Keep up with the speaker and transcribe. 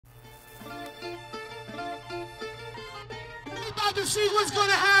about to see what's going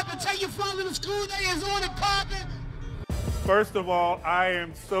to happen. Tell your father the school day is on and popping. First of all, I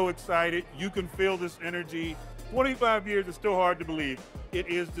am so excited. You can feel this energy. 25 years is still hard to believe. It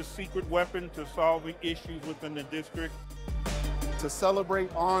is the secret weapon to solving issues within the district. To celebrate,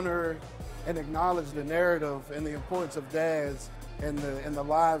 honor, and acknowledge the narrative and the importance of dads in the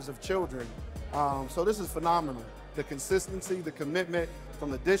lives of children. So this is phenomenal. The consistency, the commitment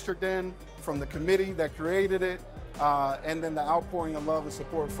from the district end, from the committee that created it, and then the outpouring of love and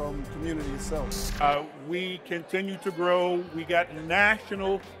support from the community itself. We continue to grow. We got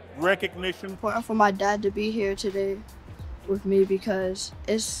national recognition. Important for my dad to be here today with me because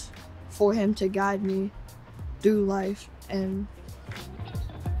it's for him to guide me through life and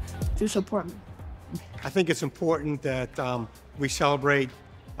to support me. I think it's important that we celebrate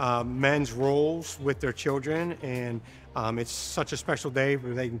men's roles with their children, and it's such a special day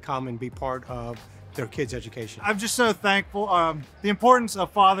where they can come and be part of their kids' education. I'm just so thankful. The importance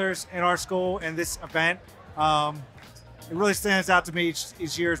of fathers in our school and this event, it really stands out to me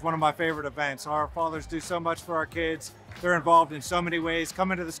each year as one of my favorite events. Our fathers do so much for our kids. They're involved in so many ways,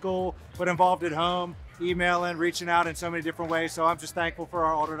 coming to the school, but involved at home, emailing, reaching out in so many different ways. So I'm just thankful for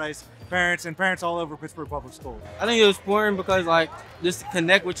our Alderdice parents and parents all over Pittsburgh Public Schools. I think it was important because, like, just to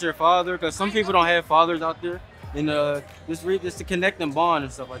connect with your father, because some people don't have fathers out there, and just to connect and bond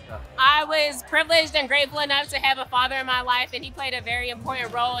and stuff like that. I was privileged and grateful enough to have a father in my life, and he played a very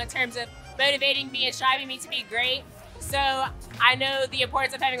important role in terms of motivating me and striving me to be great. So I know the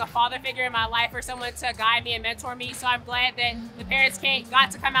importance of having a father figure in my life or someone to guide me and mentor me. So I'm glad that the parents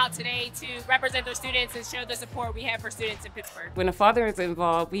got to come out today to represent their students and show the support we have for students in Pittsburgh. When a father is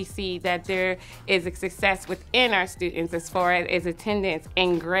involved, we see that there is a success within our students as far as attendance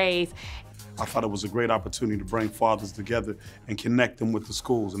and grades. I thought it was a great opportunity to bring fathers together and connect them with the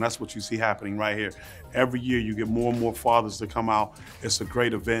schools, and that's what you see happening right here. Every year you get more and more fathers to come out. It's a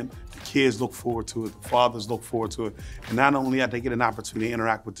great event. The kids look forward to it, the fathers look forward to it, and not only that, they get an opportunity to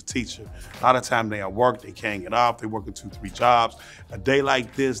interact with the teacher. A lot of times they at work, they can't get off, they working 2-3 jobs. A day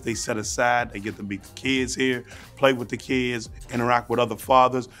like this, they set aside, they get to meet the kids here, play with the kids, interact with other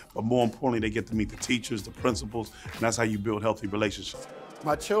fathers, but more importantly, they get to meet the teachers, the principals, and that's how you build healthy relationships.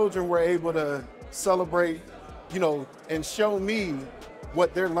 My children were able to celebrate, and show me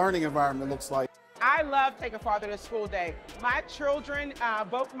what their learning environment looks like. I love taking father to school day. My children,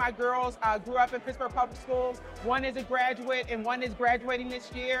 both my girls grew up in Pittsburgh Public Schools. One is a graduate and one is graduating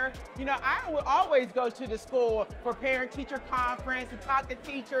this year. I would always go to the school for parent-teacher conference and talk to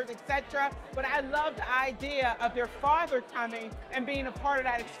teachers, etc. But I love the idea of their father coming and being a part of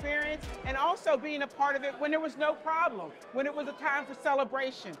that experience, and also being a part of it when there was no problem, when it was a time for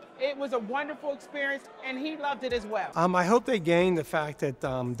celebration. It was a wonderful experience, and he loved it as well. I hope they gain the fact that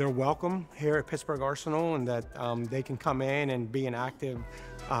they're welcome here at Pittsburgh Arsenal, and that they can come in and be an active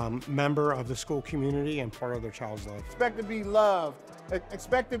member of the school community and part of their child's life. Expect to be loved.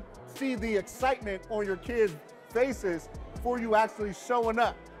 Expect to see the excitement on your kids' faces before you actually showing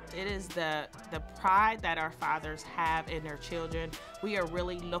up. It is the pride that our fathers have in their children. We are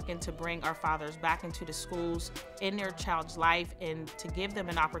really looking to bring our fathers back into the schools in their child's life and to give them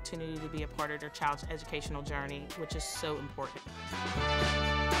an opportunity to be a part of their child's educational journey, which is so important.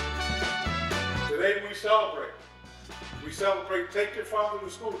 Today we celebrate. We celebrate Take Your Father to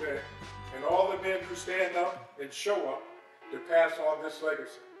School Day, and all the men who stand up and show up to pass on this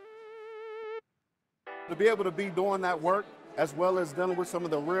legacy. To be able to be doing that work, as well as dealing with some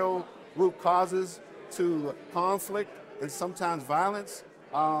of the real root causes to conflict and sometimes violence,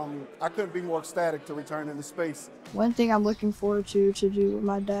 I couldn't be more ecstatic to return into space. One thing I'm looking forward to do with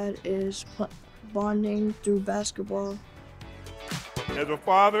my dad is bonding through basketball. As a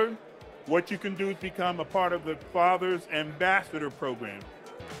father, what you can do is become a part of the Father's Ambassador Program,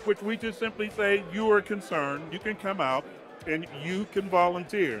 which we just simply say, you are concerned, you can come out, and you can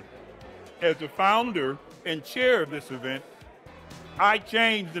volunteer. As the founder and chair of this event, I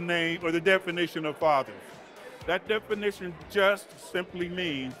changed the name or the definition of fathers. That definition just simply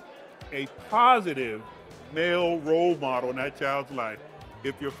means a positive male role model in that child's life.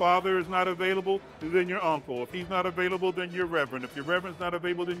 If your father is not available, then your uncle. If he's not available, then your reverend. If your reverend's not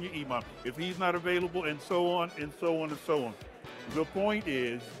available, then your imam. If he's not available, and so on, and so on, and so on. The point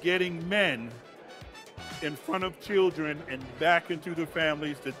is getting men in front of children and back into the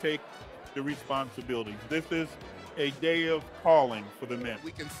families to take the responsibilities. This is a day of calling for the men.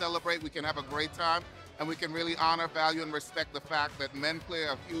 We can celebrate, we can have a great time, and we can really honor, value, and respect the fact that men play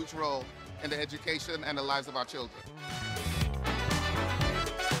a huge role in the education and the lives of our children.